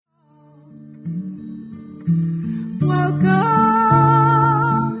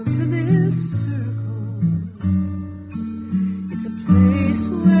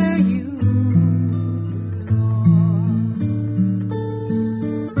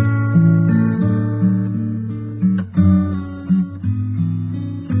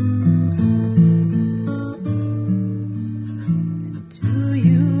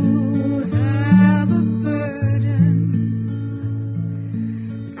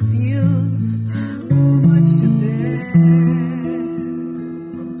feels too much to bear?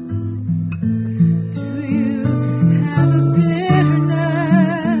 Do you have a bitterness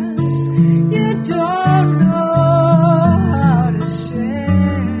you don't know how to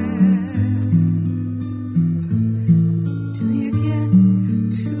share? Do you get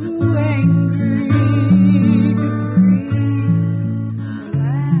too angry to breathe, or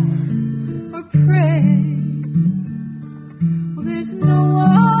laugh, or pray? Well, there's no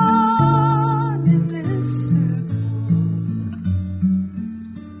one in this circle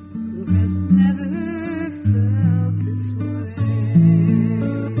who has never felt this way.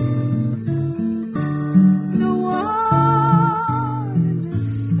 No one in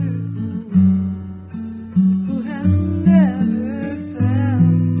this circle who has never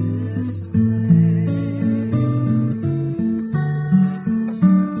felt this way.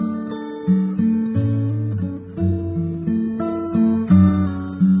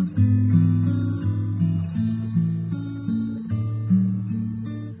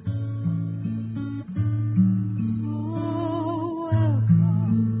 So welcome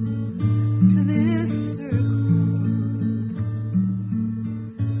to this circle.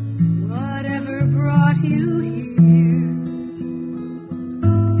 Whatever brought you here,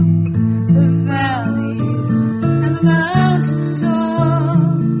 the valleys and the mountain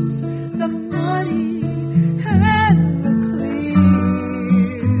tops, the muddy and the clear.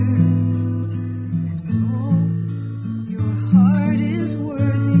 And oh, your heart is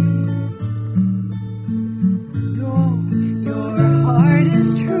worthy. No, your heart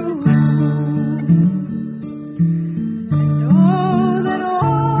is true. And know that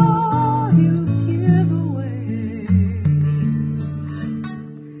all you give away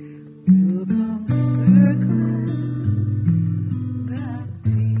will come circling back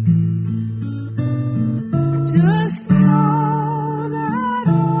to you. Just know that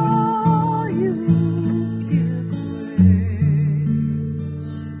all you give away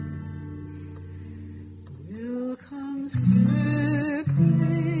will come circling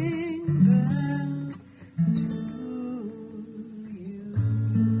back to you.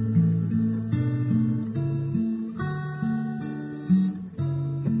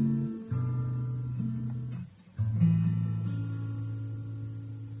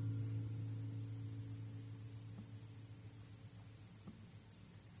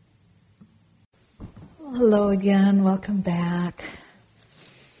 Hello again, welcome back.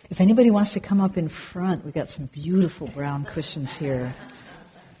 If anybody wants to come up in front, we've got some beautiful brown cushions here.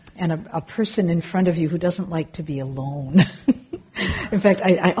 And a person in front of you who doesn't like to be alone. In fact,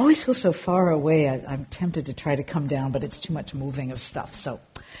 I always feel so far away, I'm tempted to try to come down, but it's too much moving of stuff. So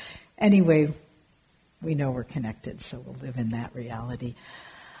anyway, we know we're connected, so we'll live in that reality.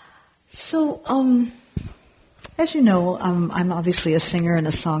 So, as you know, I'm obviously a singer and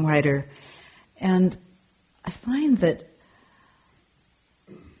a songwriter, and I find that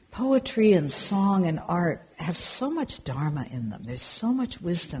poetry and song and art have so much dharma in them. There's so much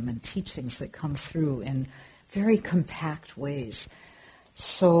wisdom and teachings that come through in very compact ways.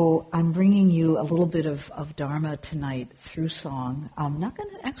 So I'm bringing you a little bit of dharma tonight through song. I'm not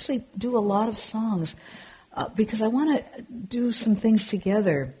going to actually do a lot of songs because I want to do some things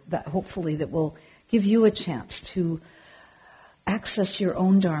together that hopefully that will give you a chance to access your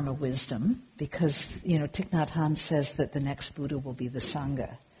own dharma wisdom, because, you know, Thich Nhat Hanh says that the next Buddha will be the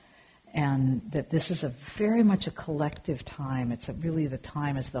Sangha, and that this is very much a collective time. It's really the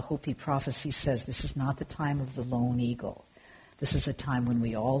time, as the Hopi prophecy says, this is not the time of the lone eagle. This is a time when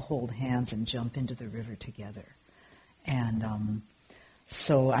we all hold hands and jump into the river together. And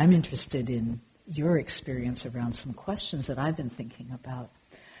so I'm interested in your experience around some questions that I've been thinking about.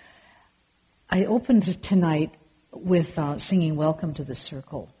 I opened tonight with singing Welcome to the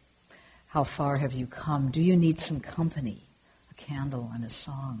Circle. How far have you come? Do you need some company? A candle and a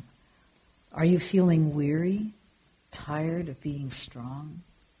song. Are you feeling weary, tired of being strong?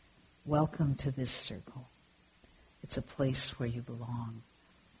 Welcome to this circle. It's a place where you belong.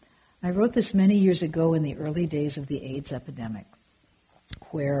 I wrote this many years ago in the early days of the AIDS epidemic,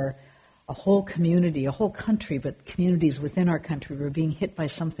 where a whole community, a whole country, but communities within our country were being hit by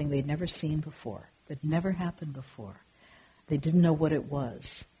something they'd never seen before. That never happened before. They didn't know what it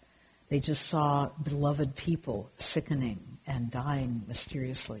was. They just saw beloved people sickening and dying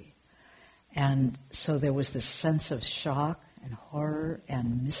mysteriously. And so there was this sense of shock and horror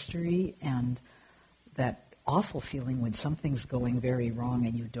and mystery and that awful feeling when something's going very wrong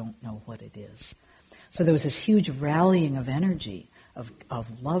and you don't know what it is. So there was this huge rallying of energy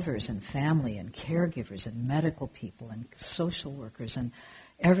of lovers and family and caregivers and medical people and social workers and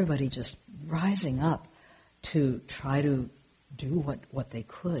everybody just rising up to try to do what they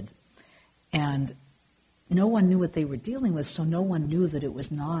could. And no one knew what they were dealing with, so no one knew that it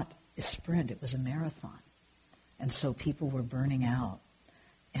was not a sprint, it was a marathon. And so people were burning out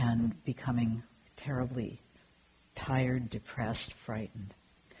and becoming terribly tired, depressed, frightened.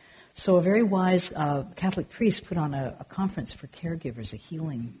 So a very wise Catholic priest put on a conference for caregivers,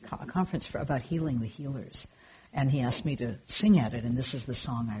 a conference about healing the healers. And he asked me to sing at it, and this is the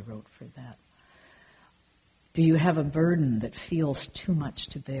song I wrote for that. Do you have a burden that feels too much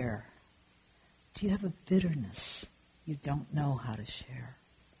to bear? Do you have a bitterness you don't know how to share?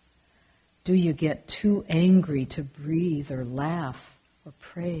 Do you get too angry to breathe or laugh or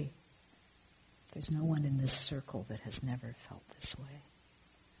pray? There's no one in this circle that has never felt this way.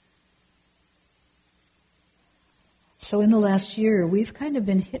 So in the last year, we've kind of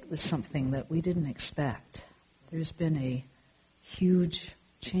been hit with something that we didn't expect. There's been a huge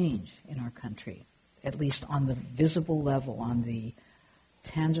change in our country, at least on the visible level, on the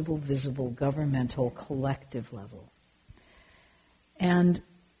tangible, visible, governmental, collective level. And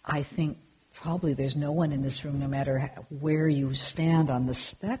I think probably there's no one in this room, no matter where you stand on the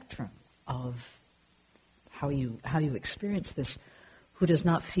spectrum of how you experience this, who does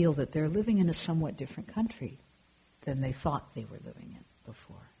not feel that they're living in a somewhat different country than they thought they were living in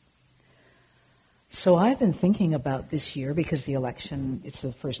before. So I've been thinking about this year, because the election, it's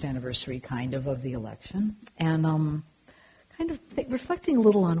the first anniversary kind of the election, and kind of reflecting a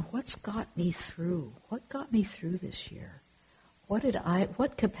little on what's got me through. What got me through this year?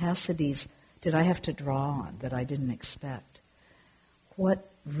 What capacities did I have to draw on that I didn't expect?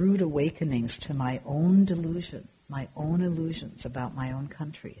 What rude awakenings to my own delusion, my own illusions about my own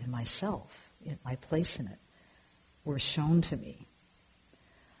country and myself, my place in it, were shown to me?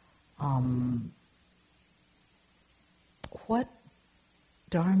 What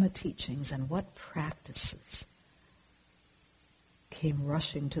Dharma teachings and what practices came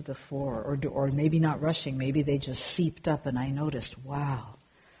rushing to the fore, or maybe not rushing, maybe they just seeped up and I noticed, wow,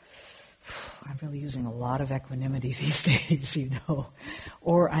 I'm really using a lot of equanimity these days,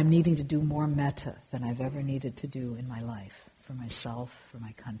 or I'm needing to do more metta than I've ever needed to do in my life, for myself, for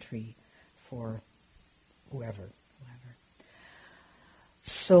my country, for whoever.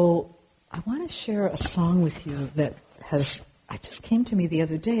 So I want to share a song with you that it just came to me the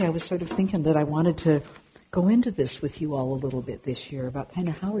other day. I was sort of thinking that I wanted to go into this with you all a little bit this year about kind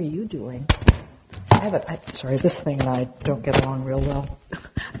of how are you doing. This thing and I don't get along real well.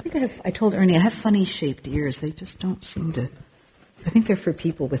 I told Ernie I have funny shaped ears. They just don't seem to, I think they're for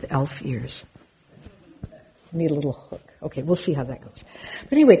people with elf ears. I need a little hook. Okay, we'll see how that goes.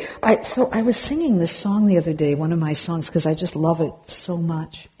 But anyway, I was singing this song the other day, one of my songs, because I just love it so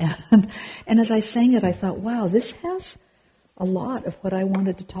much. And as I sang it, I thought, wow, this has a lot of what I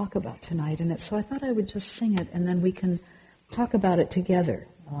wanted to talk about tonight in it. So I thought I would just sing it, and then we can talk about it together,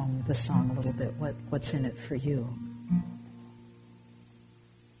 the song a little bit, what's in it for you.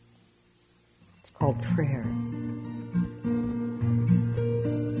 It's called Prayer.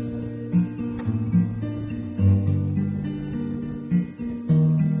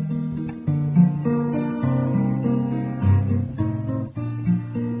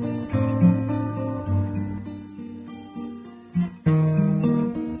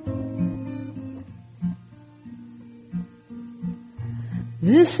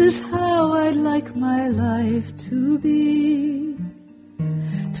 This is how I'd like my life to be,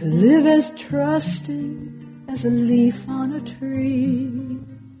 to live as trusting as a leaf on a tree.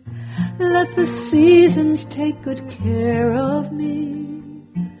 Let the seasons take good care of me.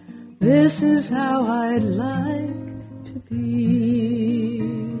 This is how I'd like to be.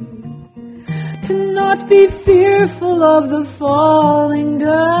 To not be fearful of the falling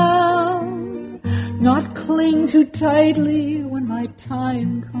down, not cling too tightly when my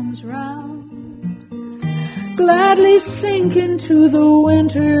time comes round. Gladly sink into the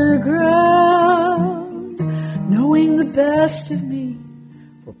winter ground, knowing the best of me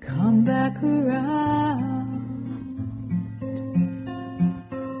will come back around.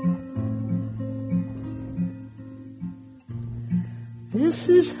 This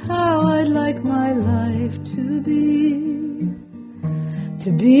is how I'd like my life to be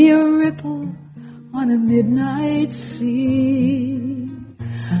a ripple on a midnight sea.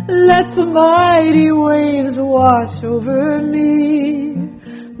 Let the mighty waves wash over me.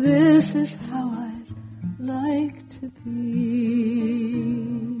 This is how I'd like to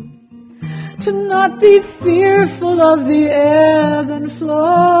be. To not be fearful of the ebb and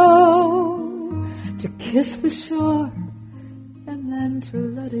flow, to kiss the shore and then to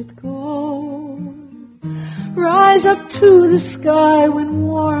let it go. Rise up to the sky when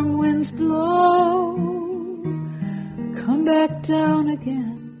warm winds blow. come back down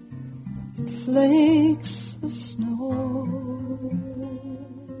again in flakes of snow.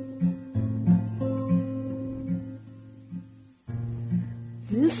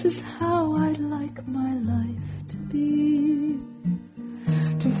 This is how I'd like my life to be,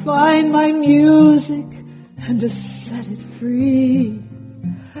 to find my music and to set it free.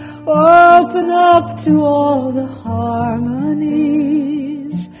 Open up to all the harmonies.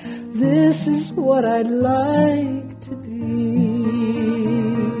 This is what I'd like to be.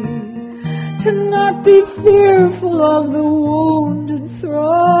 To not be fearful of the wounded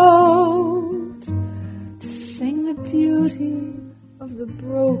throat. To sing the beauty of the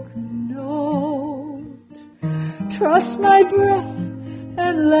broken note. Trust my breath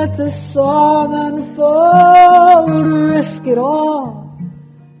and let the song unfold. Risk it all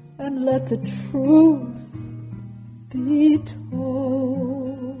and let the truth be told.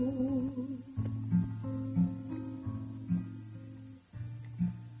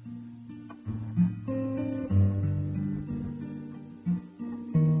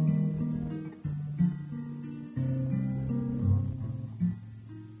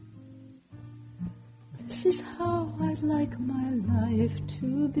 This is how I'd like my life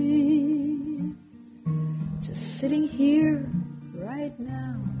to be. Just sitting here right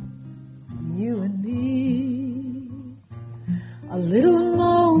now, you and me. A little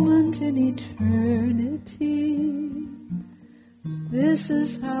moment in eternity. This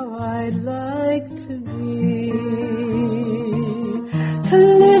is how I'd like to be. To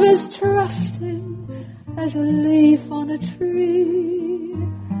live as trusting as a leaf on a tree.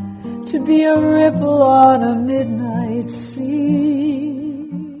 To be a ripple on a midnight sea,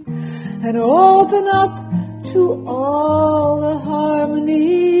 and open up to all the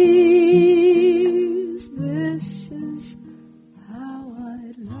harmonies. This is how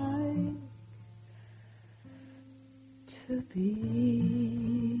I'd like to be.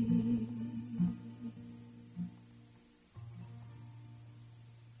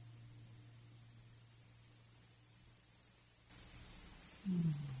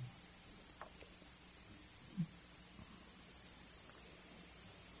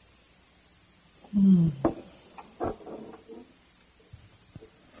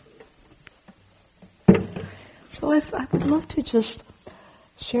 So I would love to just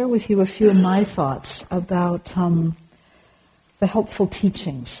share with you a few of my thoughts about the helpful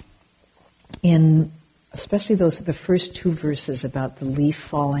teachings in, especially the first two verses about the leaf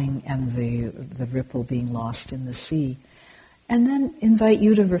falling and the ripple being lost in the sea, and then invite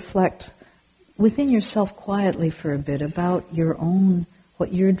you to reflect within yourself quietly for a bit about your own,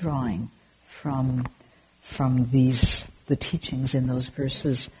 what you're drawing from the teachings in those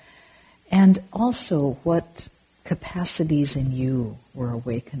verses, and also what capacities in you were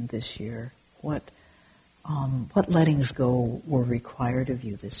awakened this year. What lettings go were required of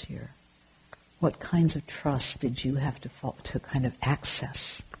you this year? What kinds of trust did you have to kind of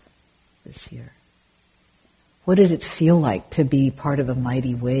access this year? What did it feel like to be part of a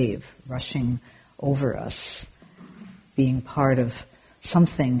mighty wave rushing over us, being part of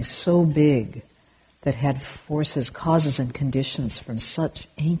something so big that had forces, causes, and conditions from such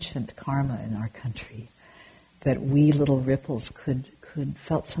ancient karma in our country that we little ripples could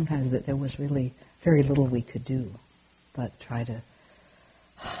felt sometimes that there was really very little we could do but try to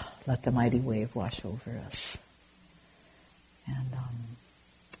let the mighty wave wash over us. And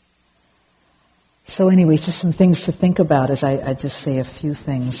so anyway, just some things to think about as I just say a few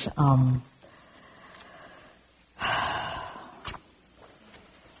things. I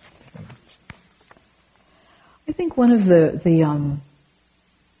think one of the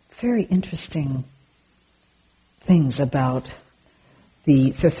very interesting things about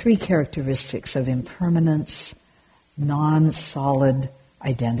the three characteristics of impermanence, non-solid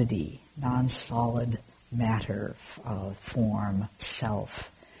identity, non-solid matter, form, self,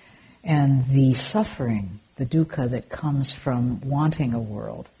 and the suffering, the dukkha that comes from wanting a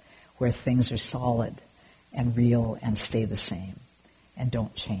world where things are solid and real and stay the same and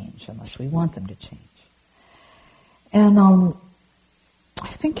don't change unless we want them to change. And I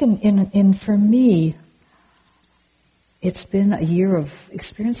think in for me, it's been a year of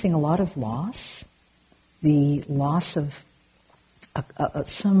experiencing a lot of loss, the loss of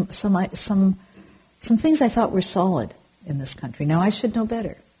some things I thought were solid in this country. Now I should know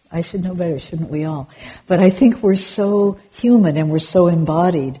better. Shouldn't we all? But I think we're so human and we're so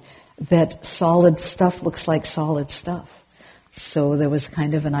embodied that solid stuff looks like solid stuff. So there was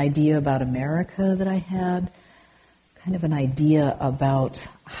kind of an idea about America that I had, kind of an idea about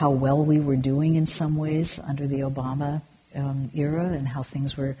how well we were doing in some ways under the Obama era and how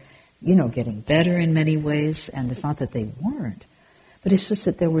things were getting better in many ways, and it's not that they weren't, but it's just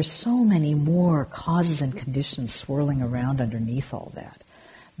that there were so many more causes and conditions swirling around underneath all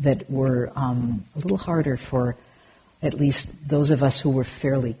that were a little harder for at least those of us who were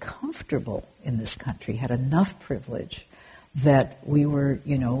fairly comfortable in this country, had enough privilege that we were,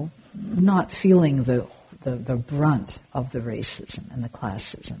 not feeling the brunt of the racism and the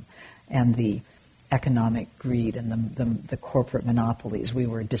classism and the economic greed and the corporate monopolies. We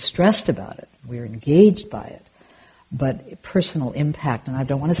were distressed about it. We were engaged by it. But personal impact, and I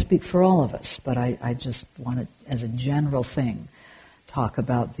don't want to speak for all of us, but I just want to, as a general thing, talk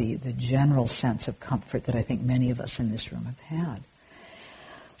about the general sense of comfort that I think many of us in this room have had.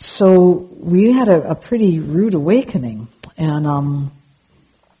 So we had a pretty rude awakening and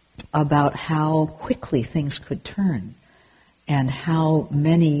about how quickly things could turn and how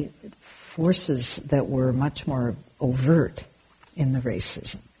many forces that were much more overt in the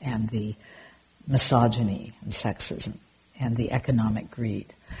racism and the misogyny and sexism and the economic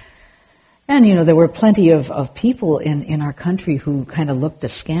greed. And, there were plenty of people in our country who kind of looked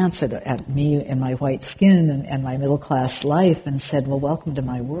askance at me and my white skin and my middle-class life and said, well, welcome to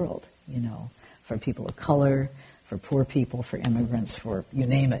my world, for people of color, for poor people, for immigrants, for you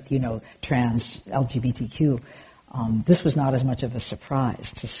name it, trans, LGBTQ. This was not as much of a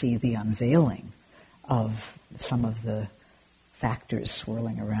surprise to see the unveiling of some of the factors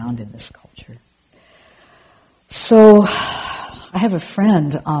swirling around in this culture. So I have a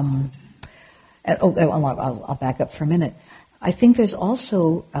friend, I'll back up for a minute. I think there's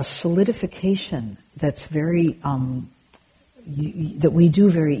also a solidification that's very, that we do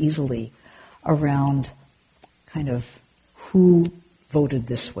very easily around kind of who voted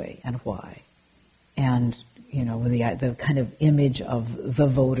this way and why. And, the kind of image of the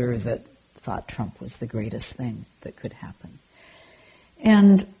voter that thought Trump was the greatest thing that could happen.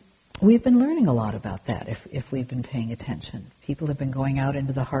 And we've been learning a lot about that if we've been paying attention. People have been going out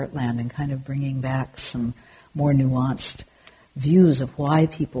into the heartland and kind of bringing back some more nuanced views of why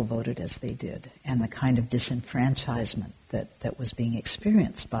people voted as they did and the kind of disenfranchisement that was being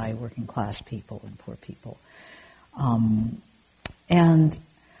experienced by working class people and poor people. And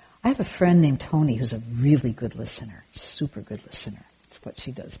I have a friend named Tony who's a really good listener, super good listener. It's what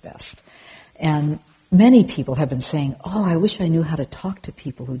she does best. And many people have been saying, oh, I wish I knew how to talk to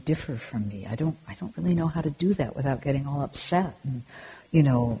people who differ from me. I don't really know how to do that without getting all upset and,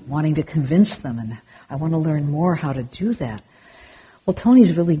 wanting to convince them. And I want to learn more how to do that. Well,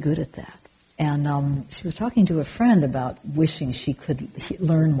 Tony's really good at that. And she was talking to a friend about wishing she could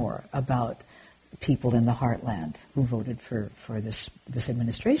learn more about people in the heartland who voted for this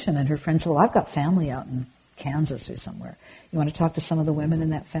administration. And her friend said, well, I've got family out in Kansas or somewhere. You want to talk to some of the women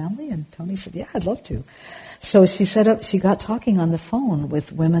in that family? And Tony said, yeah, I'd love to. So she got talking on the phone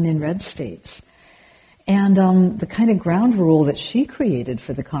with women in red states. And the kind of ground rule that she created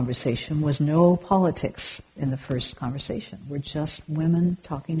for the conversation was no politics in the first conversation. We're just women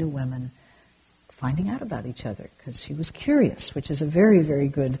talking to women, finding out about each other, because she was curious, which is a very, very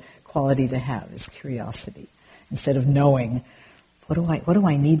good quality to have, is curiosity, instead of knowing, what do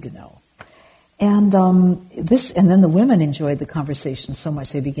I need to know? And then the women enjoyed the conversation so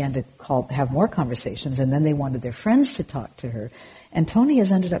much they began to have more conversations, and then they wanted their friends to talk to her. And Tony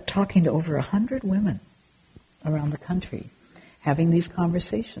has ended up talking to over 100 women around the country, having these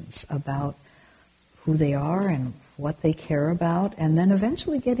conversations about who they are and what they care about, and then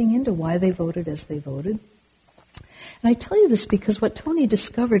eventually getting into why they voted as they voted. And I tell you this because what Tony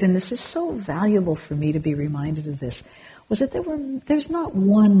discovered, and this is so valuable for me to be reminded of this, was that there's not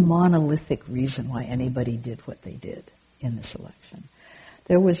one monolithic reason why anybody did what they did in this election.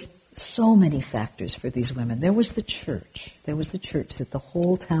 There was so many factors for these women. There was the church. There was the church that the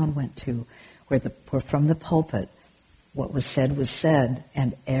whole town went to, where from the pulpit, what was said,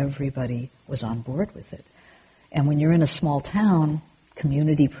 and everybody was on board with it. And when you're in a small town,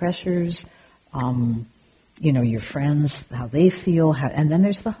 community pressures, your friends, how they feel, and then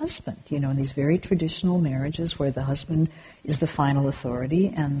there's the husband, in these very traditional marriages where the husband is the final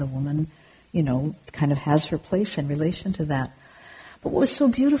authority and the woman, kind of has her place in relation to that. But what was so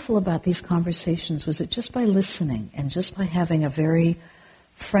beautiful about these conversations was that just by listening and just by having a very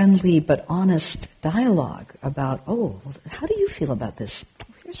friendly but honest dialogue about, how do you feel about this?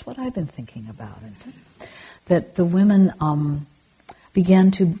 Here's what I've been thinking about. And that the women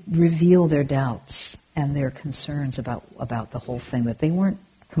began to reveal their doubts and their concerns about the whole thing, that they weren't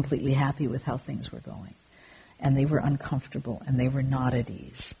completely happy with how things were going. And they were uncomfortable and they were not at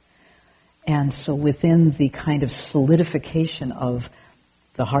ease. And so within the kind of solidification of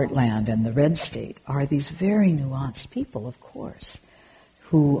the heartland and the red state are these very nuanced people, of course,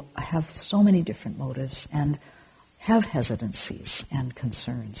 who have so many different motives and have hesitancies and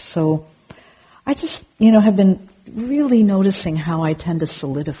concerns. So I just, have been really noticing how I tend to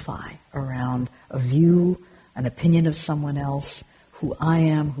solidify around a view, an opinion of someone else, who I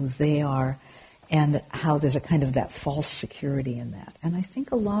am, who they are, and how there's a kind of that false security in that. And I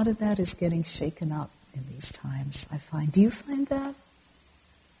think a lot of that is getting shaken up in these times, I find. Do you find that?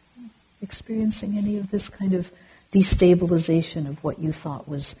 Experiencing any of this kind of destabilization of what you thought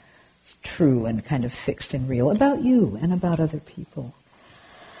was true and kind of fixed and real about you and about other people?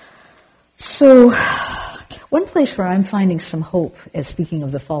 So, one place where I'm finding some hope, as speaking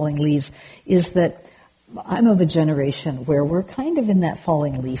of the falling leaves, is that I'm of a generation where we're kind of in that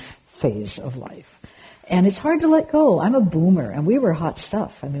falling leaf phase of life. And it's hard to let go. I'm a boomer, and we were hot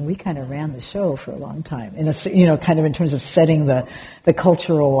stuff. I mean, we kind of ran the show for a long time, kind of in terms of setting the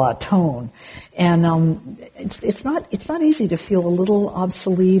cultural tone. And it's not easy to feel a little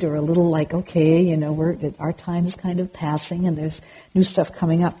obsolete or a little like, okay, our time is kind of passing, and there's new stuff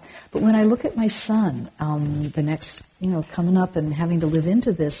coming up. But when I look at my son, the next, coming up and having to live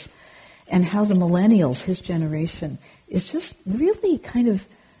into this, and how the millennials, his generation, is just really kind of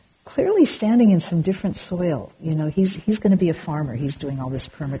clearly standing in some different soil. He's going to be a farmer. He's doing all this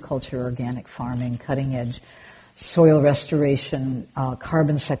permaculture, organic farming, cutting edge soil restoration,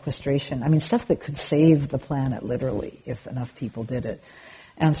 carbon sequestration. I mean, stuff that could save the planet, literally, if enough people did it.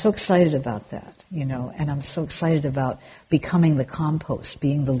 And I'm so excited about that, and I'm so excited about becoming the compost,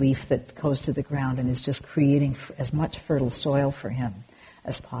 being the leaf that goes to the ground and is just creating as much fertile soil for him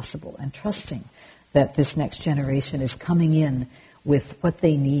as possible, and trusting that this next generation is coming in with what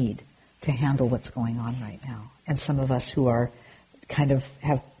they need to handle what's going on right now. And some of us who are kind of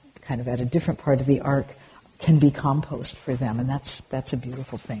at a different part of the arc can be compost for them, and that's a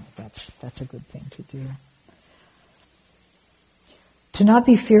beautiful thing. That's a good thing to do. To not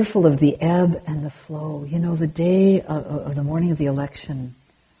be fearful of the ebb and the flow. The day of the morning of the election,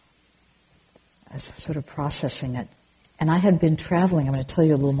 I was sort of processing it. And I had been traveling, I'm going to tell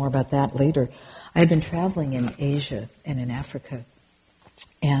you a little more about that later. I had been traveling in Asia and in Africa.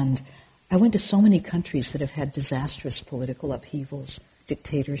 And I went to so many countries that have had disastrous political upheavals,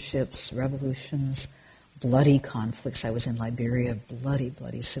 dictatorships, revolutions, bloody conflicts. I was in Liberia,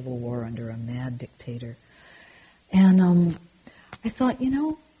 bloody civil war under a mad dictator. And I thought,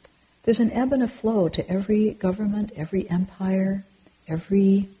 there's an ebb and a flow to every government, every empire,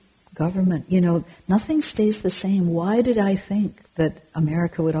 every government. Nothing stays the same. Why did I think that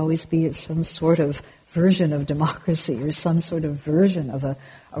America would always be some sort of version of democracy or some sort of version of a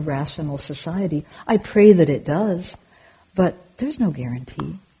rational society? I pray that it does, but there's no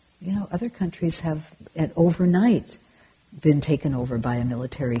guarantee. Other countries have overnight been taken over by a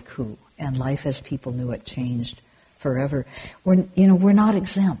military coup, and life as people knew it changed forever. We're not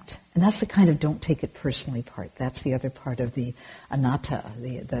exempt. And that's the kind of don't take it personally part. That's the other part of the anatta,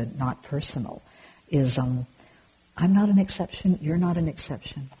 the not personal, is I'm not an exception, you're not an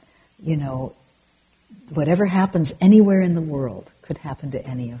exception. Whatever happens anywhere in the world could happen to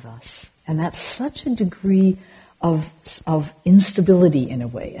any of us. And that's such a degree of instability in a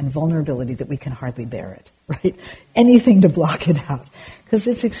way and vulnerability that we can hardly bear it, right? Anything to block it out, because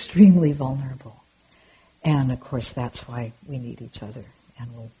it's extremely vulnerable. And of course that's why we need each other, and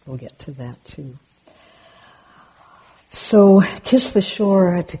we'll get to that too. So to kiss the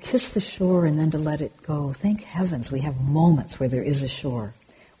shore and then to let it go. Thank heavens we have moments where there is a shore,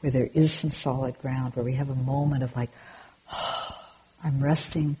 where there is some solid ground, where we have a moment of like, oh, I'm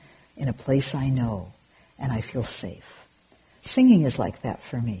resting in a place I know, and I feel safe. Singing is like that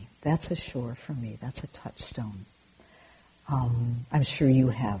for me. That's a shore for me. That's a touchstone. I'm sure you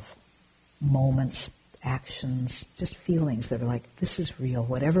have moments, actions, just feelings that are like, this is real.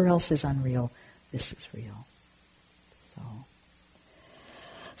 Whatever else is unreal, this is real.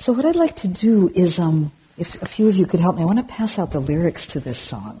 So what I'd like to do is, if a few of you could help me, I want to pass out the lyrics to this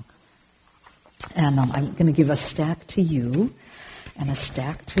song. And I'm going to give a stack to you and a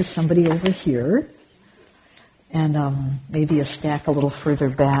stack to somebody over here, and maybe a stack a little further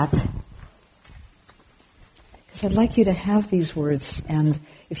back. Because I'd like you to have these words, and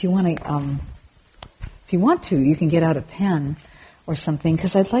if you want to, you can get out a pen or something,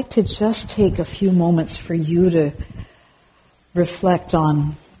 because I'd like to just take a few moments for you to reflect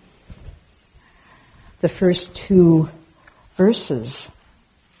on the first two verses.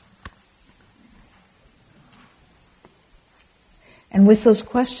 And with those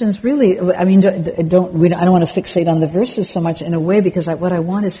questions, really, I mean, I don't want to fixate on the verses so much in a way, because what I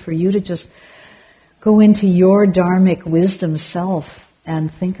want is for you to just go into your dharmic wisdom self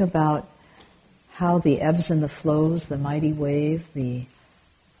and think about how the ebbs and the flows, the mighty wave, the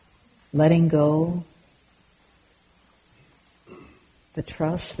letting go, the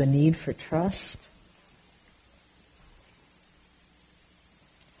trust, the need for trust,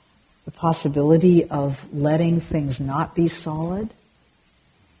 the possibility of letting things not be solid.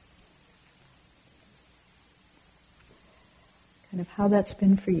 Kind of how that's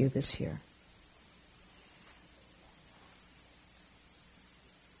been for you this year.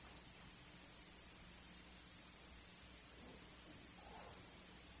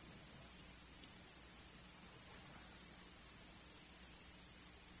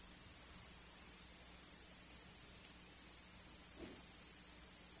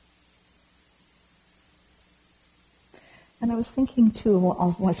 And I was thinking too,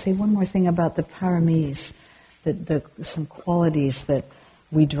 I'll say one more thing about the paramis, some qualities that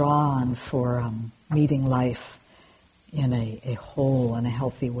we draw on for meeting life in a whole and a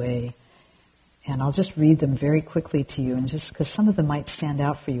healthy way. And I'll just read them very quickly to you, and just because some of them might stand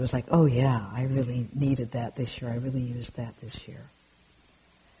out for you as like, oh yeah, I really needed that this year, I really used that this year.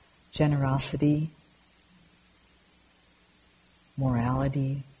 Generosity,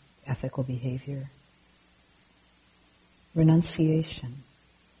 morality, ethical behavior. Renunciation,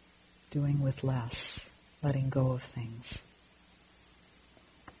 doing with less, letting go of things.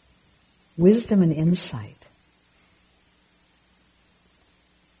 Wisdom and insight.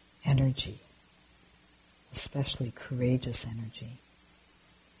 Energy, especially courageous energy.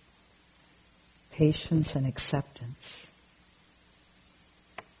 Patience and acceptance.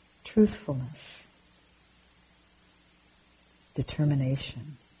 Truthfulness.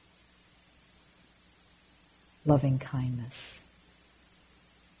 Determination. Loving kindness,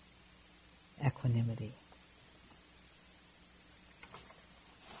 equanimity.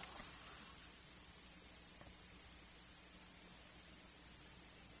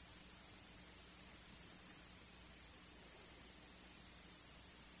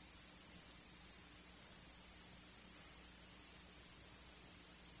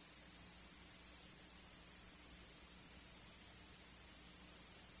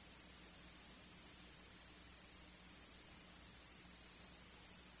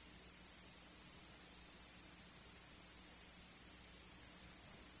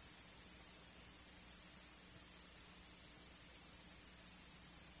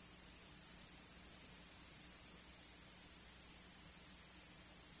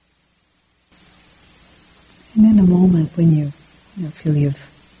 And in a moment when you feel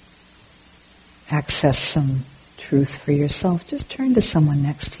you've accessed some truth for yourself, just turn to someone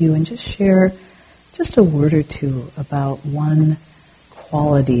next to you and just share just a word or two about one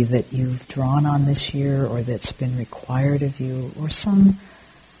quality that you've drawn on this year or that's been required of you, or some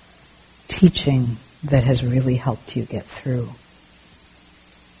teaching that has really helped you get through.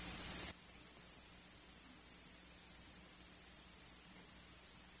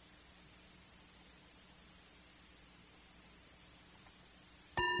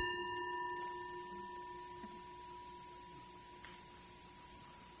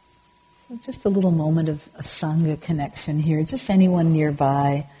 Just a little moment of Sangha connection here. Just anyone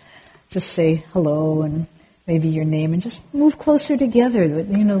nearby, just say hello and maybe your name, and just move closer together.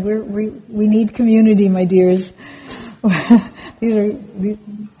 We need community, my dears.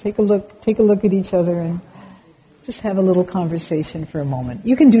 Take a look at each other and just have a little conversation for a moment.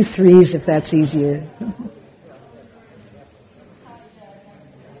 You can do threes if that's easier.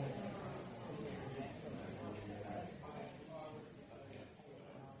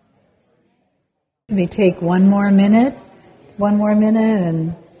 Maybe take one more minute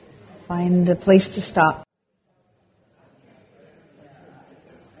and find a place to stop.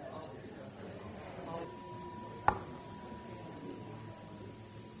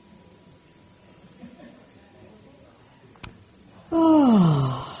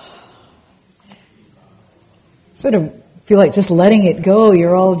 Sort of feel like just letting it go.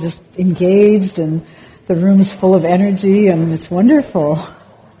 You're all just engaged and the room's full of energy and it's wonderful.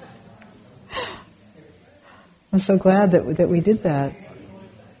 I'm so glad that we did that. I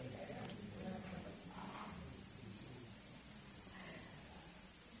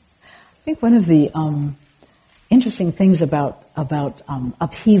think one of the interesting things about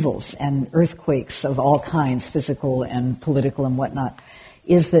upheavals and earthquakes of all kinds, physical and political and whatnot,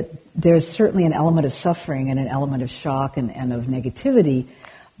 is that there's certainly an element of suffering and an element of shock and of negativity,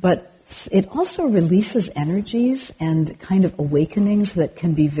 but it also releases energies and kind of awakenings that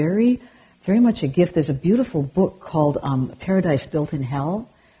can be very, very much a gift. There's a beautiful book called Paradise Built in Hell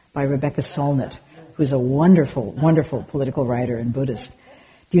by Rebecca Solnit, who's a wonderful, wonderful political writer and Buddhist.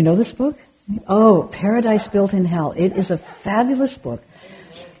 Do you know this book? Oh, Paradise Built in Hell. It is a fabulous book.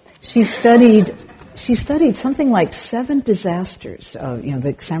 She studied she studied something like 7 disasters.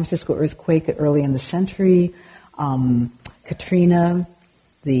 The San Francisco earthquake early in the century, Katrina,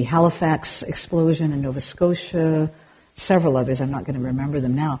 the Halifax explosion in Nova Scotia, several others. I'm not going to remember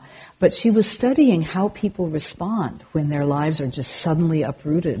them now. But she was studying how people respond when their lives are just suddenly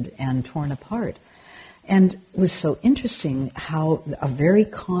uprooted and torn apart. And it was so interesting how a very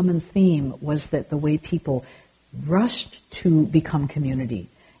common theme was that the way people rushed to become community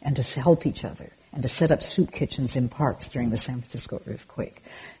and to help each other and to set up soup kitchens in parks during the San Francisco earthquake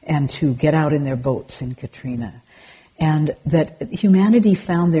and to get out in their boats in Katrina. And that humanity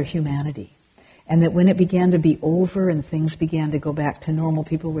found their humanity. And that when it began to be over and things began to go back to normal,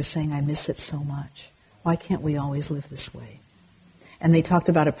 people were saying, I miss it so much. Why can't we always live this way? And they talked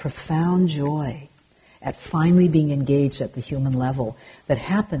about a profound joy at finally being engaged at the human level that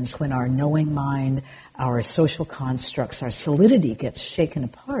happens when our knowing mind, our social constructs, our solidity gets shaken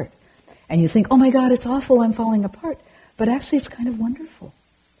apart. And you think, oh my God, it's awful, I'm falling apart. But actually it's kind of wonderful,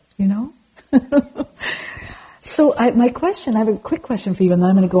 you know? So I have a quick question for you, and then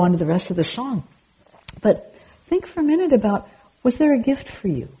I'm going to go on to the rest of the song. But think for a minute about, was there a gift for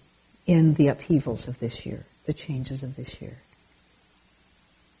you in the upheavals of this year, the changes of this year?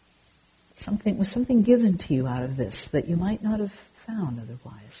 Was something given to you out of this that you might not have found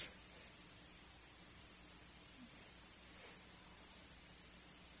otherwise?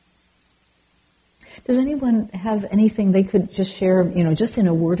 Does anyone have anything they could just share, just in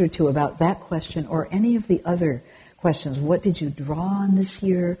a word or two about that question or any of the other questions? What did you draw on this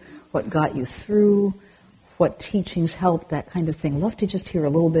year? What got you through? What teachings helped? That kind of thing. Love to just hear a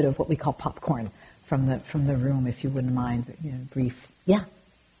little bit of what we call popcorn from the room, if you wouldn't mind, brief. Yeah.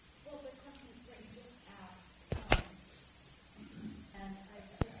 Well, the question that you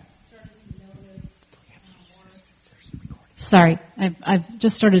just asked, and I've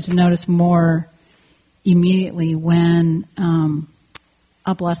just started to notice more immediately when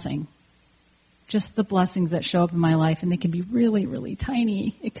a blessing, just the blessings that show up in my life, and they can be really, really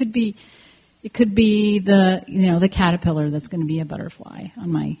tiny. It could be the caterpillar that's going to be a butterfly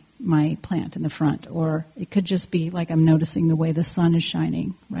on my plant in the front, or it could just be like I'm noticing the way the sun is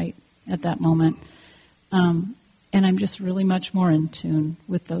shining right at that moment, and I'm just really much more in tune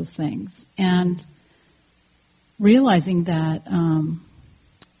with those things, and realizing that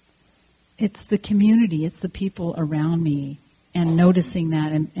it's the community, it's the people around me, and noticing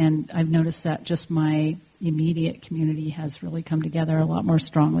that, and I've noticed that just my immediate community has really come together a lot more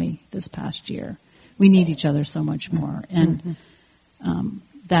strongly this past year. We need each other so much more, and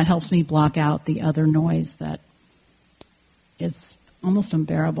that helps me block out the other noise that is almost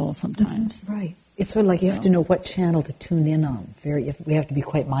unbearable sometimes. Right. It's sort of like you have to know what channel to tune in on. We have to be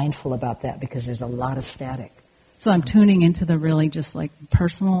quite mindful about that because there's a lot of static. So I'm tuning into the really just like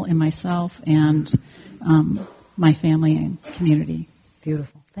personal in myself and my family and community.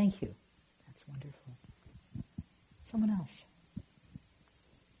 Beautiful. Thank you. That's wonderful. Someone else.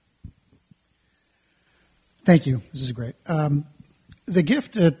 Thank you. This is great. The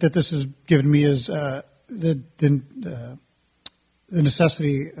gift that this has given me is the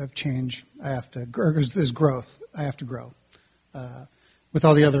necessity of change. Is growth. I have to grow. With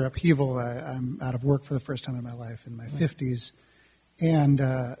all the other upheaval, I'm out of work for the first time in my life in my 50s.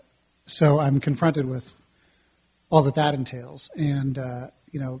 And so I'm confronted with all that entails. And,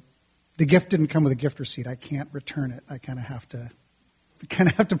 the gift didn't come with a gift receipt. I can't return it. I kind of have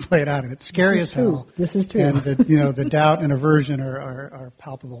to play it out. And it's scary as hell. This is true. And the doubt and aversion are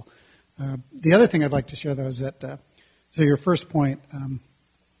palpable. The other thing I'd like to share, though, is that, to your first point,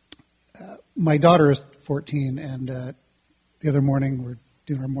 my daughter is 14, and the other morning we're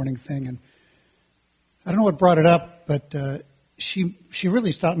doing our morning thing, and I don't know what brought it up, but she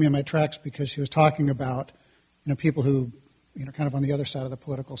really stopped me in my tracks because she was talking about people who kind of on the other side of the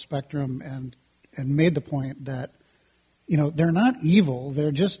political spectrum, and made the point that they're not evil,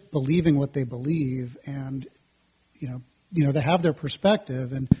 they're just believing what they believe, and they have their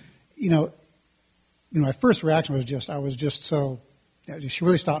perspective, and my first reaction was I was just so she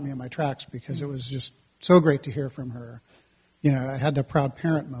really stopped me in my tracks because it was just so great to hear from her. I had the proud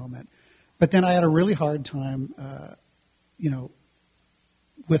parent moment. But then I had a really hard time,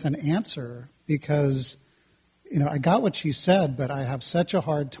 with an answer because, I got what she said, but I have such a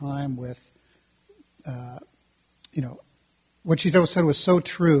hard time with, what she said was so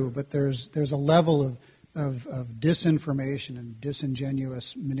true, but there's a level of disinformation and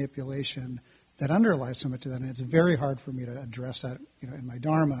disingenuous manipulation that underlies so much of that. And it's very hard for me to address that, in my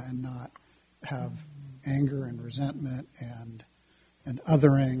Dharma and not have anger and resentment and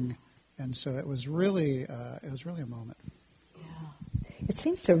othering, and so it was really a moment. Yeah, It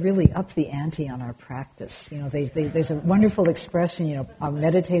seems to really up the ante on our practice. There's a wonderful expression,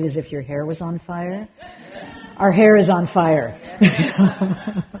 meditate as if your hair was on fire. Our hair is on fire.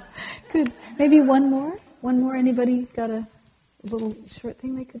 Good. Maybe one more? One more? Anybody got a little short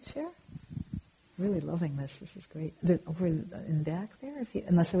thing they could share? Really loving this. This is great. Over in back there?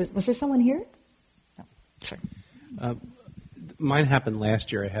 Unless was there someone here? No. Sure. Mine happened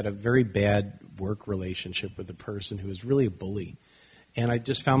last year. I had a very bad work relationship with a person who was really a bully. And I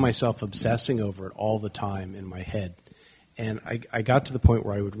just found myself obsessing over it all the time in my head. And I got to the point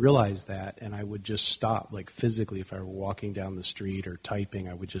where I would realize that, and I would just stop, like physically, if I were walking down the street or typing,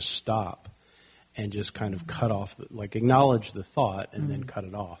 I would just stop and just kind of cut off, acknowledge the thought and then cut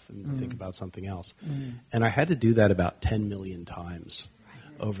it off and think about something else. And I had to do that about 10 million times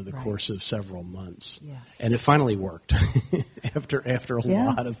over the course of several months. Yes. And it finally worked after a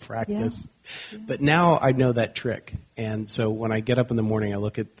lot of practice. Yeah. But now I know that trick. And so when I get up in the morning, I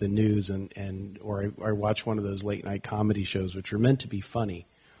look at the news or I watch one of those late night comedy shows, which are meant to be funny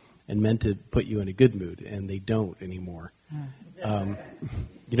and meant to put you in a good mood, and they don't anymore.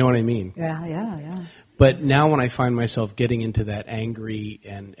 You know what I mean? Yeah. But now when I find myself getting into that angry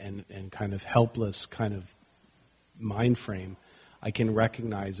and kind of helpless kind of mind frame, I can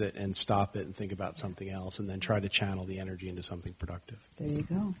recognize it and stop it and think about something else and then try to channel the energy into something productive. There you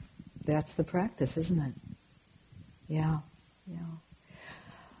go. That's the practice, isn't it? Yeah.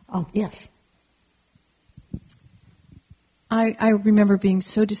 Yes. I remember being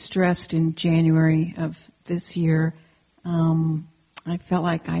so distressed in January of this year. I felt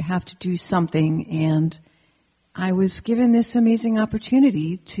like I have to do something, and I was given this amazing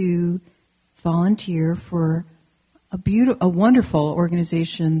opportunity to volunteer for a wonderful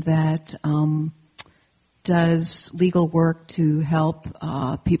organization that does legal work to help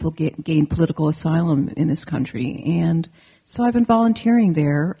people gain political asylum in this country. And so I've been volunteering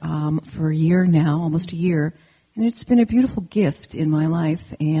there for a year now, almost a year, and it's been a beautiful gift in my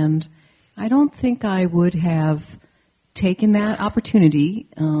life. And I don't think I would have taken that opportunity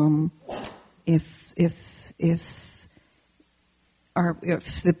if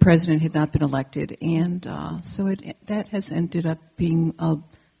the president had not been elected, and so that has ended up being a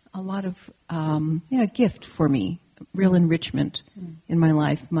lot of a gift for me, real enrichment in my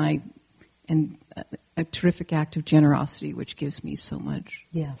life, and a terrific act of generosity, which gives me so much.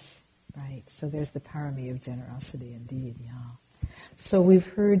 Yes, right. So there's the parami of generosity, indeed. Yeah. So we've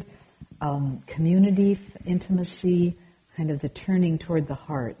heard community, intimacy, kind of the turning toward the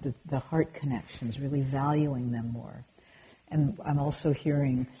heart connections, really valuing them more. And I'm also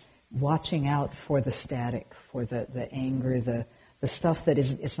hearing watching out for the static, for the anger, the stuff that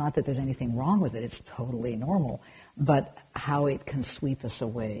is, it's not that there's anything wrong with it, it's totally normal, but how it can sweep us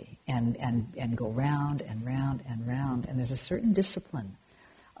away and go round and round and round. And there's a certain discipline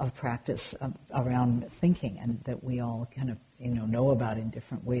of practice around thinking, and that we all kind of know about in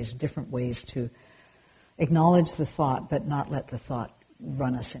different ways to acknowledge the thought, but not let the thought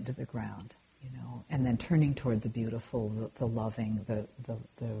run us into the ground. And then turning toward the beautiful, the loving,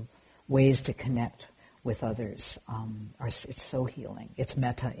 the ways to connect with others. It's so healing. It's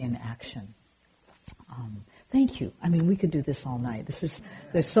metta in action. Thank you. I mean, we could do this all night.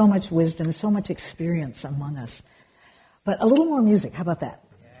 There's so much wisdom, so much experience among us. But a little more music. How about that?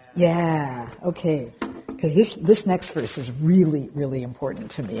 Yeah. Okay. Because this next verse is really, really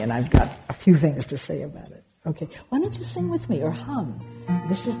important to me, and I've got a few things to say about it. Okay. Why don't you sing with me or hum?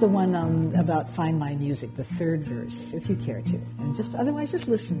 This is the one about Find My Music, the third verse, if you care to. And otherwise just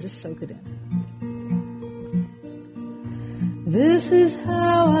listen, just soak it in. This is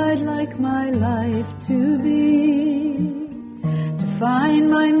how I'd like my life to be, to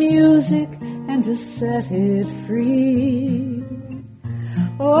find my music and to set it free.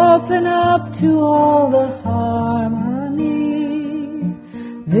 Open up to all the harmony.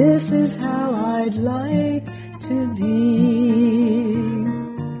 This is how I'd like to be.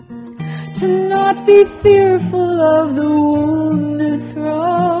 To not be fearful of the wounded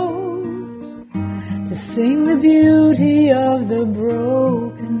throat, to sing the beauty of the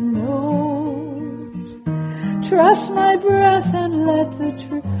broken note. Trust my breath and let the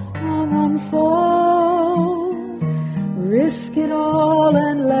truth unfold. Risk it all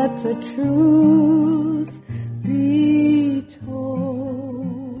and let the truth be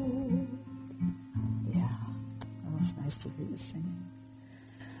told. Yeah, that was nice to hear you singing.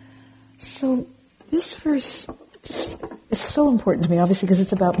 So this verse is so important to me, obviously, because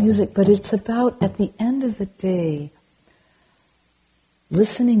it's about music, but it's about, at the end of the day,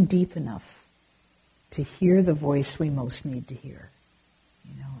 listening deep enough to hear the voice we most need to hear.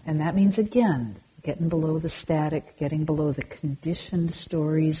 And that means, again, getting below the static, getting below the conditioned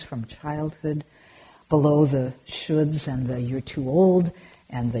stories from childhood, below the shoulds and the you're too old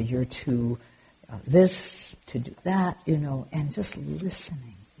and the you're too this to do that, and just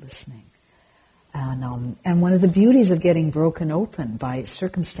listening. And one of the beauties of getting broken open by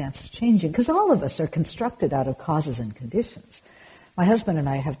circumstances changing, because all of us are constructed out of causes and conditions. My husband and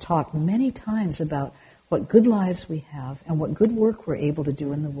I have talked many times about what good lives we have and what good work we're able to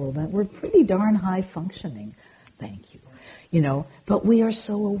do in the world. And we're pretty darn high functioning, thank you. But we are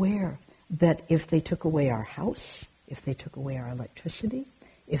so aware that if they took away our house, if they took away our electricity,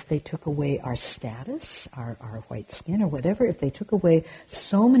 if they took away our status, our white skin or whatever, if they took away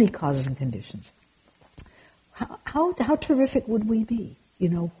so many causes and conditions, how terrific would we be?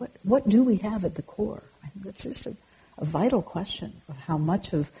 What do we have at the core? I think that's just a vital question of how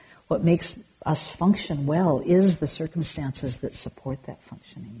much of what makes us function well is the circumstances that support that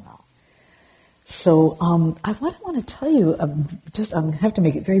functioning well. So I want to tell you, I'm going to have to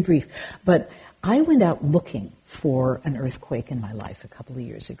make it very brief, but I went out looking for an earthquake in my life a couple of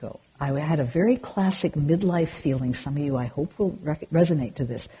years ago. I had a very classic midlife feeling, some of you I hope will resonate to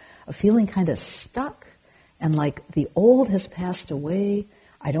this, a feeling kind of stuck and like the old has passed away.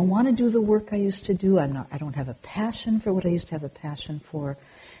 I don't want to do the work I used to do. I don't have a passion for what I used to have a passion for.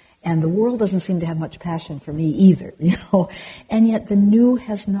 And the world doesn't seem to have much passion for me either, And yet the new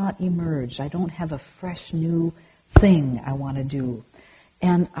has not emerged. I don't have a fresh new thing I want to do.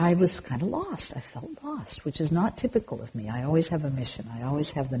 And I was kind of lost. I felt lost, which is not typical of me. I always have a mission. I always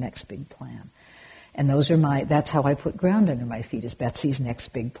have the next big plan. And that's how I put ground under my feet, is Betsy's next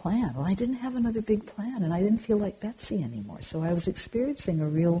big plan. Well, I didn't have another big plan, and I didn't feel like Betsy anymore. So I was experiencing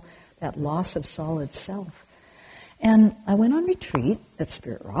that loss of solid self. And I went on retreat at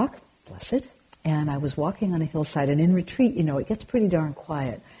Spirit Rock, blessed, and I was walking on a hillside. And in retreat, it gets pretty darn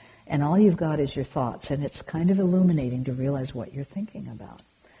quiet. And all you've got is your thoughts. And it's kind of illuminating to realize what you're thinking about.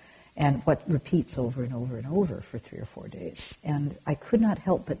 And what repeats over and over and over for 3 or 4 days. And I could not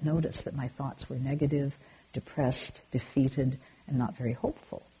help but notice that my thoughts were negative, depressed, defeated, and not very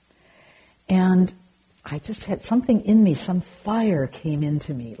hopeful. And I just had something in me, some fire came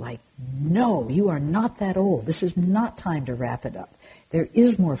into me, like, no, you are not that old. This is not time to wrap it up. There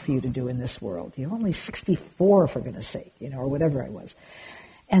is more for you to do in this world. You're only 64, for goodness sake, or whatever I was.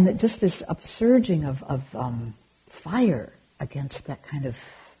 And that just this upsurging of fire against that kind of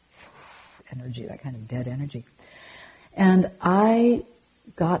energy, that kind of dead energy. And I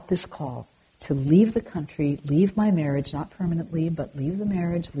got this call to leave the country, leave my marriage, not permanently, but leave the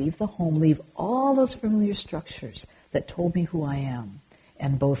marriage, leave the home, leave all those familiar structures that told me who I am,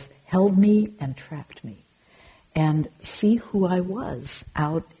 and both held me and trapped me, and see who I was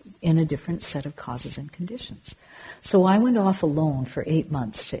out in a different set of causes and conditions. So I went off alone for 8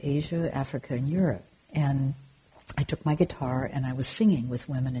 months to Asia, Africa, and Europe, and I took my guitar and I was singing with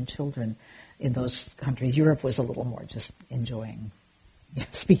women and children in those countries. Europe was a little more just enjoying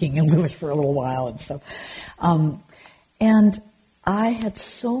speaking English for a little while and stuff. And I had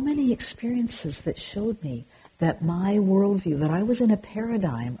so many experiences that showed me that my worldview, that I was in a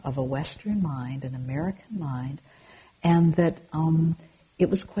paradigm of a Western mind, an American mind, and that it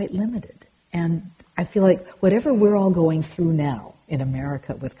was quite limited. And I feel like whatever we're all going through now in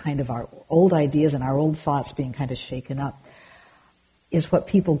America with kind of our old ideas and our old thoughts being kind of shaken up is what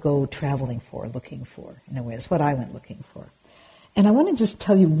people go traveling for, looking for, in a way. It's what I went looking for. And I want to just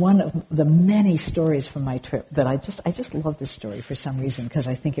tell you one of the many stories from my trip that I just love this story for some reason, because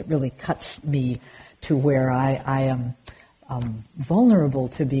I think it really cuts me to where I am vulnerable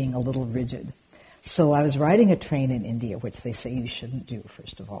to being a little rigid. So I was riding a train in India, which they say you shouldn't do,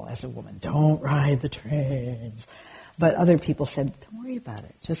 first of all, as a woman. Don't ride the trains. But other people said, don't worry about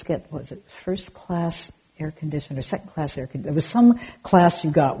it. Just get, first class air conditioned or second class air conditioned. There was some class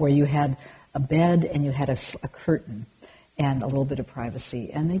you got where you had a bed and you had a curtain and a little bit of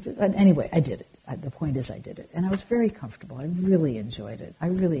privacy. And anyway, I did it. The point is I did it. And I was very comfortable. I really enjoyed it. I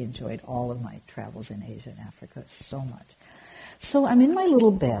really enjoyed all of my travels in Asia and Africa so much. So I'm in my little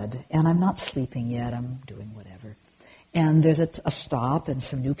bed, and I'm not sleeping yet. I'm doing whatever. And there's a stop, and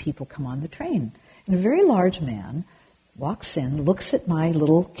some new people come on the train. And a very large man walks in, looks at my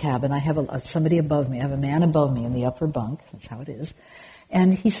little cabin. I have somebody above me. I have a man above me in the upper bunk. That's how it is.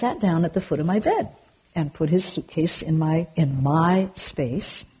 And he sat down at the foot of my bed and put his suitcase in my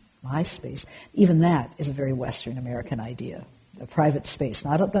space. My space. Even that is a very Western American idea. A private space.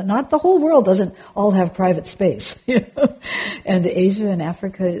 Not the whole world doesn't all have private space. And Asia and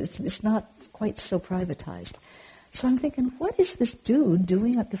Africa, it's not quite so privatized. So I'm thinking, what is this dude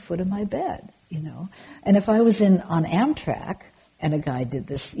doing at the foot of my bed? And if I was on Amtrak and a guy did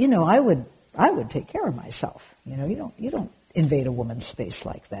this, I would would take care of myself. You don't invade a woman's space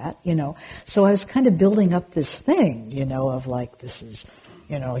like that, So I was kind of building up this thing, of like, this is,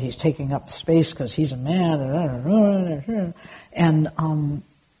 he's taking up space because he's a man. And,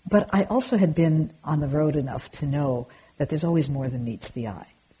 but I also had been on the road enough to know that there's always more than meets the eye.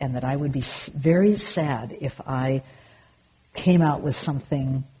 And that I would be very sad if I came out with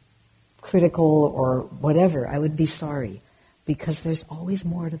something critical or whatever. I would be sorry, because there's always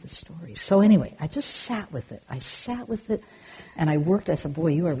more to the story. So anyway, I just sat with it. And I worked. I said, boy,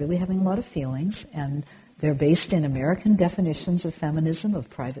 you are really having a lot of feelings, and they're based in American definitions of feminism, of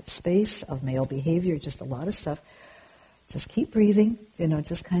private space, of male behavior, just a lot of stuff. Just keep breathing,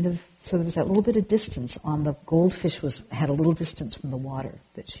 just kind of, so there was that little bit of distance on the goldfish had a little distance from the water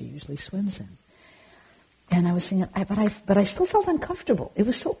that she usually swims in. And I was saying, but I still felt uncomfortable. It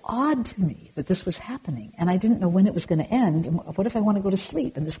was so odd to me that this was happening, and I didn't know when it was going to end. And what if I want to go to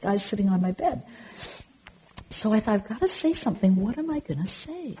sleep and this guy's sitting on my bed? So I thought, I've got to say something. What am I going to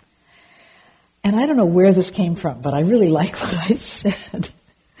say? And I don't know where this came from, but I really like what I said.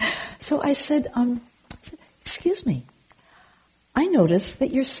 So I said, excuse me, I noticed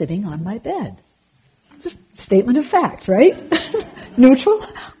that you're sitting on my bed. Just statement of fact, right? Neutral.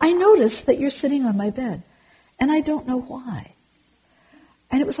 I noticed that you're sitting on my bed, and I don't know why.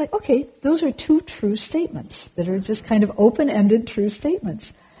 And it was like, okay, those are two true statements that are just kind of open-ended true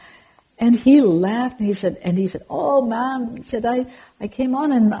statements. And he laughed, and he said, oh man, he said, I came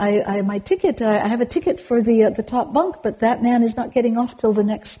on and I my ticket, I have a ticket for the top bunk, but that man is not getting off till the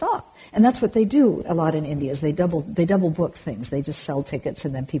next stop. And that's what they do a lot in India, is they double book things. They just sell tickets,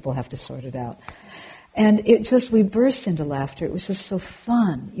 and then people have to sort it out. And we burst into laughter. It was just so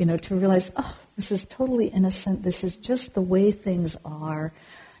fun, to realize, oh, this is totally innocent. This is just the way things are.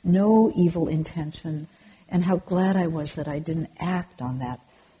 No evil intention. And how glad I was that I didn't act on that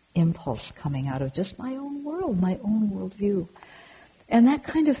impulse coming out of just my own world, my own worldview. And that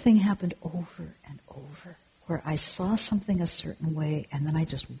kind of thing happened over and over, where I saw something a certain way, and then I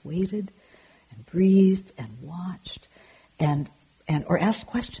just waited and breathed and watched or asked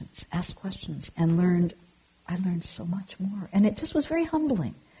questions and learned. I learned so much more. And it just was very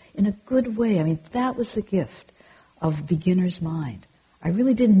humbling in a good way. I mean, that was the gift of beginner's mind. I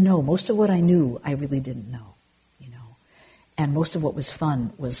really didn't know. Most of what I knew, I really didn't know, And most of what was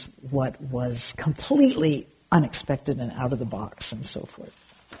fun was what was completely unexpected and out of the box and so forth.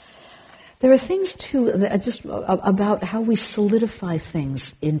 There are things, too, just about how we solidify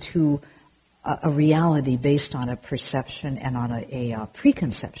things into a reality based on a perception and on a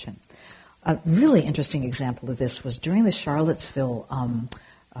preconception. A really interesting example of this was during the Charlottesville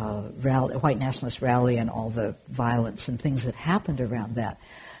white nationalist rally and all the violence and things that happened around that.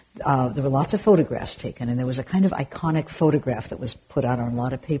 There were lots of photographs taken, and there was a kind of iconic photograph that was put out on a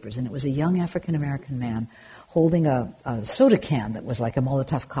lot of papers, and it was a young African-American man holding a soda can that was like a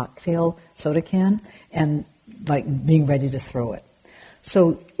Molotov cocktail soda can, and like being ready to throw it.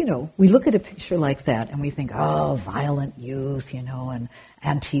 So, we look at a picture like that and we think, oh, violent youth, and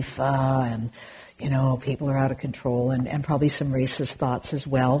Antifa, and, people are out of control, and probably some racist thoughts as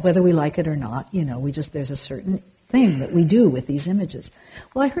well, whether we like it or not, there's a certain thing that we do with these images.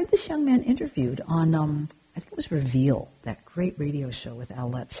 Well, I heard this young man interviewed on, I think it was Reveal, that great radio show with Al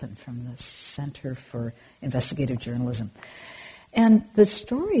Letson from the Center for Investigative Journalism. And the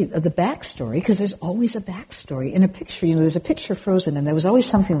story, the backstory, because there's always a backstory in a picture. There's a picture frozen, and there was always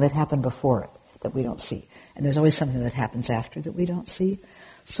something that happened before it that we don't see. And there's always something that happens after that we don't see.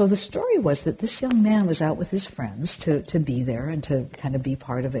 So the story was that this young man was out with his friends to be there and to kind of be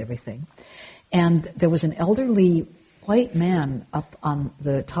part of everything. And there was an elderly white man up on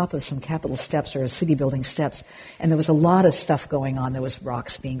the top of some Capitol steps or city building steps, and there was a lot of stuff going on. There was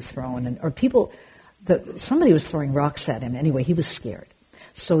rocks being thrown, somebody was throwing rocks at him. Anyway, he was scared.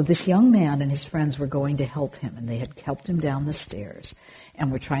 So this young man and his friends were going to help him, and they had helped him down the stairs and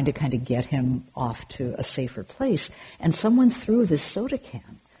were trying to kind of get him off to a safer place. And someone threw this soda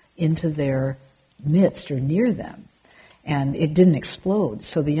can into their midst or near them, and it didn't explode.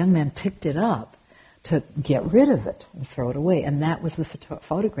 So the young man picked it up to get rid of it and throw it away. And that was the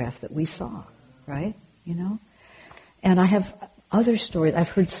photograph that we saw, right? And I have other stories. I've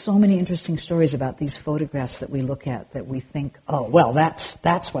heard so many interesting stories about these photographs that we look at that we think, oh, well,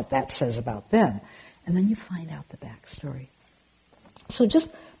 that's what that says about them. And then you find out the backstory. So just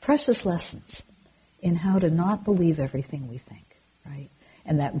precious lessons in how to not believe everything we think, right?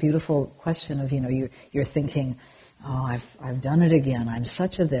 And that beautiful question of, you're thinking, oh, I've done it again. I'm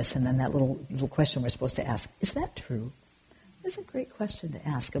such a this. And then that little question we're supposed to ask, is that true? It's a great question to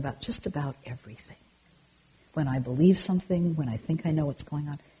ask about just about everything. When I believe something, when I think I know what's going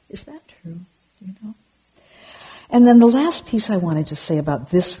on, Is that true? You know? And then the last piece I wanted to say about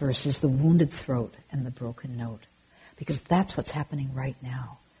this verse is the wounded throat and the broken note. Because that's what's happening right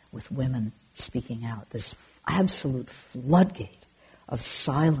now with women speaking out. This absolute floodgate of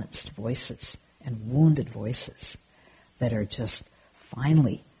silenced voices and wounded voices that are just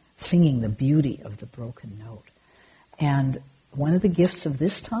finally singing the beauty of the broken note. And one of the gifts of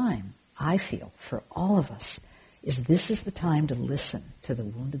this time, I feel, for all of us, is this is the time to listen to the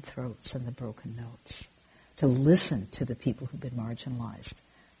wounded throats and the broken notes, to listen to the people who've been marginalized,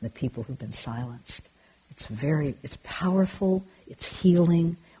 the people who've been silenced. It's powerful, it's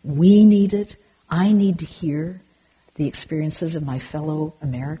healing. We need it. I need to hear the experiences of my fellow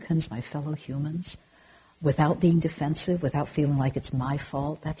Americans, my fellow humans, without being defensive, without feeling like it's my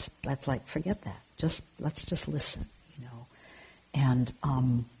fault. That's like, forget that. Let's just listen, you know. And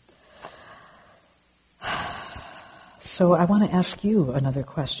so I want to ask you another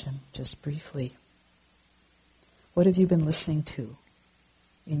question, just briefly. What have you been listening to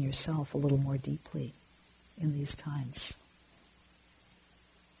in yourself a little more deeply in these times?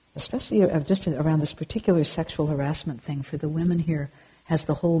 Especially just around this particular sexual harassment thing. For the women here, has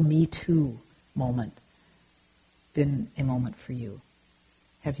the whole Me Too moment been a moment for you?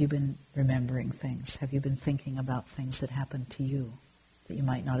 Have you been remembering things? Have you been thinking about things that happened to you that you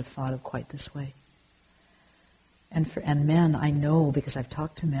might not have thought of quite this way? And men, I know, because I've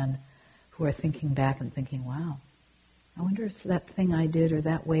talked to men who are thinking back and thinking, wow, I wonder if that thing I did or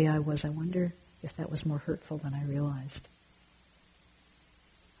that way I was, I wonder if that was more hurtful than I realized.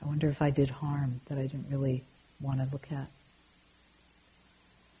 I wonder if I did harm that I didn't really want to look at.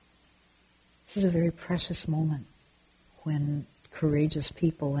 This is a very precious moment when courageous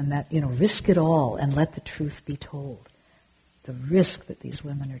people and that, risk it all and let the truth be told. The risk that these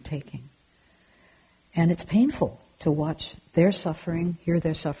women are taking. And it's painful to watch their suffering, hear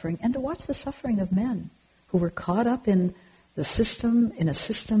their suffering, and to watch the suffering of men who were caught up in the system, in a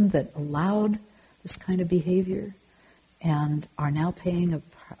system that allowed this kind of behavior and are now paying a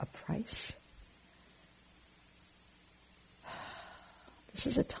price. This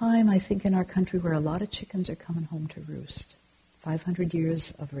is a time, I think, in our country where a lot of chickens are coming home to roost. 500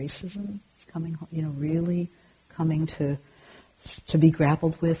 years of racism is coming, really coming to be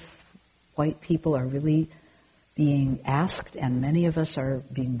grappled with. White people are really being asked, and many of us are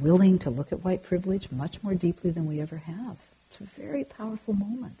being willing to look at white privilege much more deeply than we ever have. It's a very powerful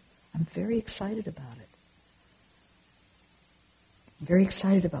moment. I'm very excited about it. I'm very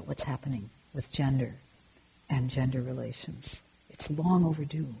excited about what's happening with gender and gender relations. It's long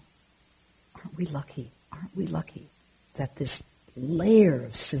overdue. Aren't we lucky? Aren't we lucky that this layer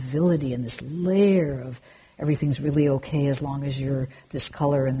of civility and this layer of everything's really okay as long as you're this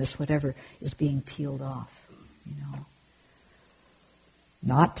color and this whatever is being peeled off,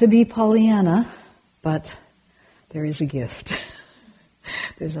 Not to be Pollyanna, but there is a gift.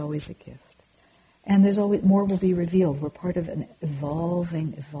 There's always a gift. And there's always more will be revealed. We're part of an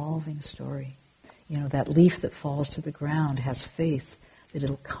evolving story. That leaf that falls to the ground has faith that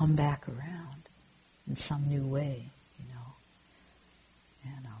it'll come back around in some new way,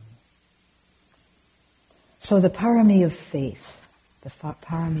 And so the parami of faith, the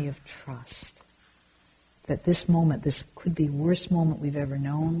parami of trust, that this moment, this could be worst moment we've ever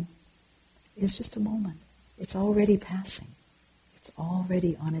known, is just a moment. It's already passing. It's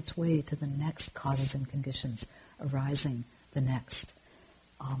already on its way to the next causes and conditions arising the next.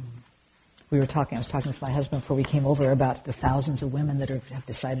 I was talking with my husband before we came over about the thousands of women that have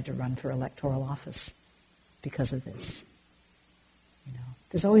decided to run for electoral office because of this.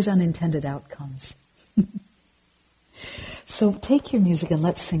 There's always unintended outcomes. So take your music and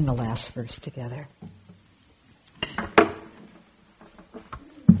let's sing the last verse together.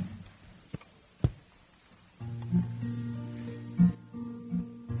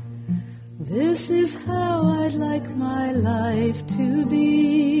 This is how I'd like my life to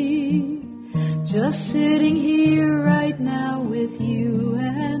be, just sitting here right now with you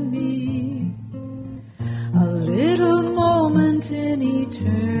and me. A little moment in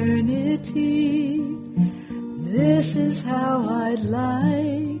eternity. This is how I'd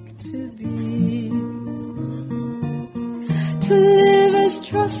like to be. To live as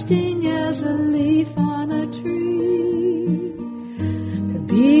trusting as a leaf on a tree. To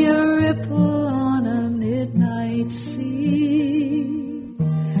be a ripple on a midnight sea.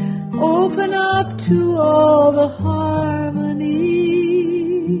 Open up to all the harmonies.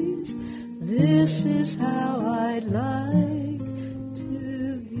 This is how I'd like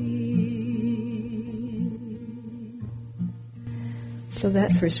to be. So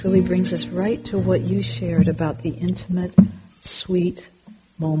that verse really brings us right to what you shared about the intimate, sweet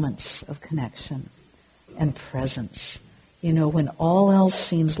moments of connection and presence. You know, when all else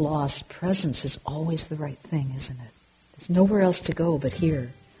seems lost, presence is always the right thing, isn't it? There's nowhere else to go but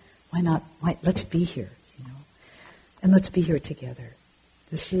here. Why not? Let's be here, you know. And let's be here together.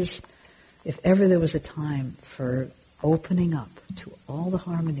 This is, if ever there was a time for opening up to all the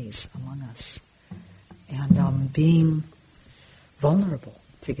harmonies among us and being vulnerable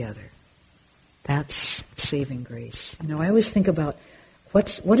together, that's saving grace. You know, I always think about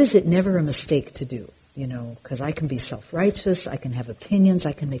what is it never a mistake to do? You know, because I can be self-righteous, I can have opinions,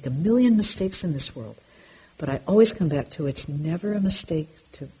 I can make a million mistakes in this world. But I always come back to it's never a mistake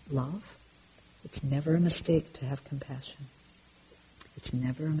to love. It's never a mistake to have compassion. It's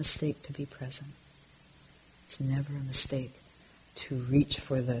never a mistake to be present. It's never a mistake to reach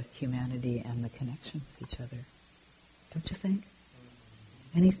for the humanity and the connection with each other. Don't you think?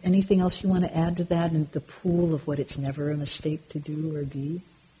 Anything else you want to add to that in the pool of what it's never a mistake to do or be?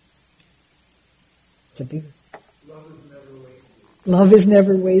 It's a big... Love is never wasted. Love is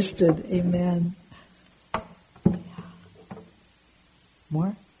never wasted. Amen. Yeah.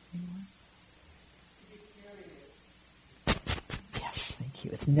 More? Any more? Yes, thank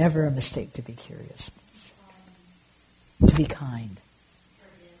you. It's never a mistake to be curious. To be kind.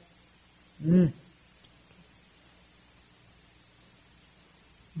 Mm.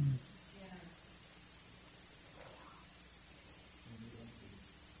 Mm.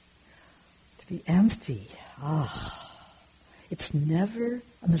 To be empty. It's never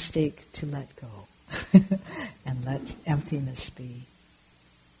a mistake to let go and let emptiness be.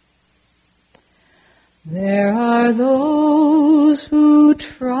 There are those who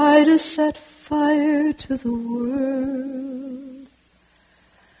try to set fire to the world.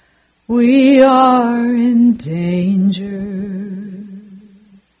 We are in danger.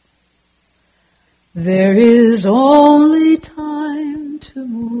 There is only time to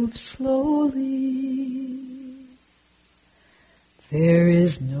move slowly. There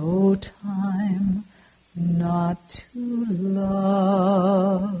is no time not to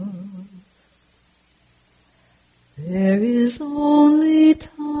love. There is only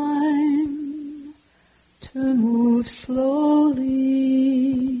time to move slowly.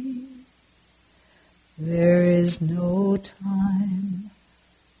 There is no time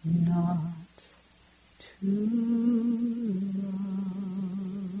not to love.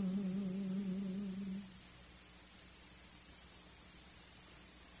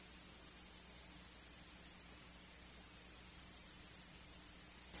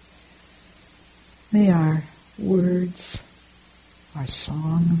 May our words, our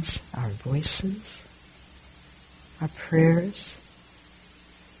songs, our voices, our prayers,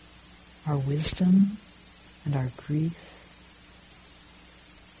 our wisdom and our grief,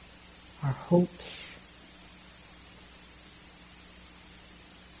 our hopes,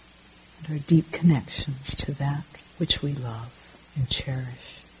 and our deep connections to that which we love and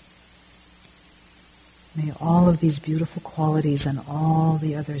cherish. May all of these beautiful qualities and all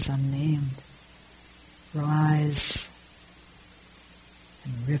the others unnamed rise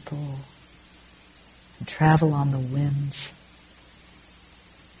and ripple and travel on the winds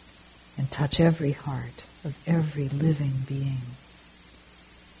and touch every heart of every living being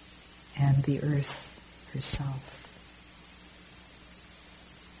and the earth herself.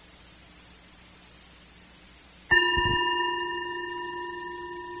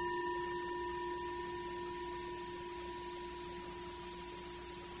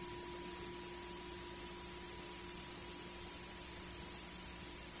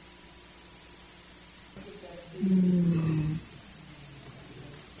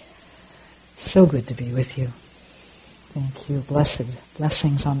 So good to be with you. Thank you.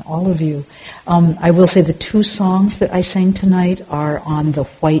 Blessings on all of you. I will say the 2 songs that I sang tonight are on the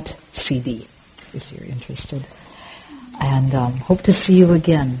white CD, if you're interested. And hope to see you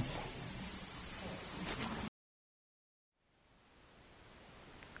again.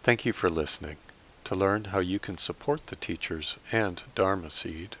 Thank you for listening. To learn how you can support the teachers and Dharma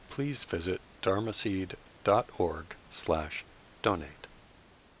Seed, please visit dharmaseed.org/donate.